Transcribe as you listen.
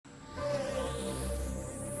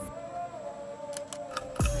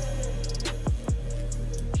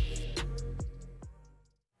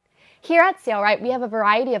Here at Sailrite, we have a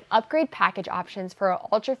variety of upgrade package options for our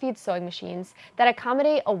Ultrafeed sewing machines that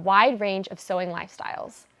accommodate a wide range of sewing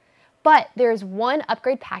lifestyles. But there is one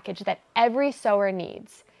upgrade package that every sewer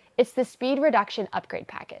needs. It's the Speed Reduction Upgrade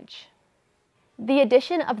Package. The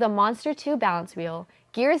addition of the Monster 2 balance wheel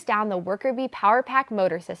gears down the WorkerB Power Pack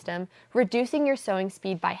motor system, reducing your sewing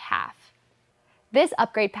speed by half. This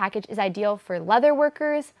upgrade package is ideal for leather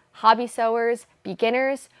workers, hobby sewers,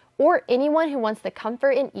 beginners, or anyone who wants the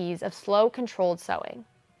comfort and ease of slow, controlled sewing.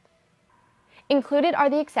 Included are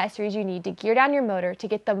the accessories you need to gear down your motor to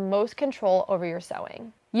get the most control over your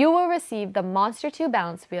sewing. You will receive the Monster 2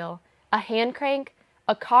 balance wheel, a hand crank,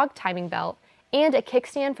 a cog timing belt, and a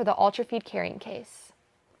kickstand for the Ultrafeed carrying case.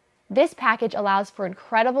 This package allows for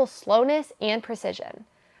incredible slowness and precision.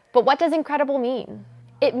 But what does incredible mean?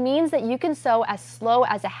 It means that you can sew as slow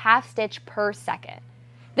as a half stitch per second.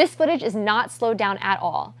 This footage is not slowed down at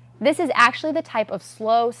all. This is actually the type of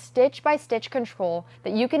slow, stitch-by-stitch control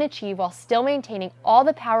that you can achieve while still maintaining all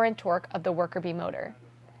the power and torque of the WorkerB motor.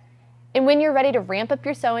 And when you're ready to ramp up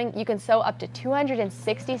your sewing, you can sew up to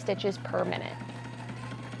 260 stitches per minute.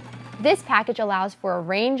 This package allows for a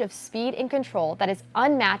range of speed and control that is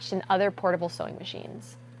unmatched in other portable sewing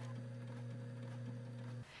machines.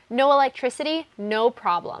 No electricity? No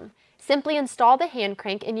problem. Simply install the hand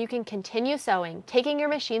crank and you can continue sewing, taking your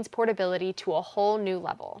machine's portability to a whole new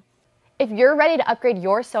level. If you're ready to upgrade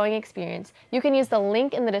your sewing experience, you can use the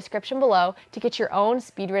link in the description below to get your own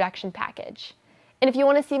speed reduction package. And if you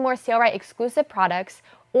want to see more Sailrite exclusive products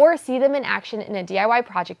or see them in action in a DIY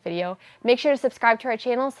project video, make sure to subscribe to our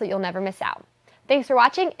channel so you'll never miss out. Thanks for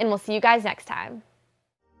watching, and we'll see you guys next time.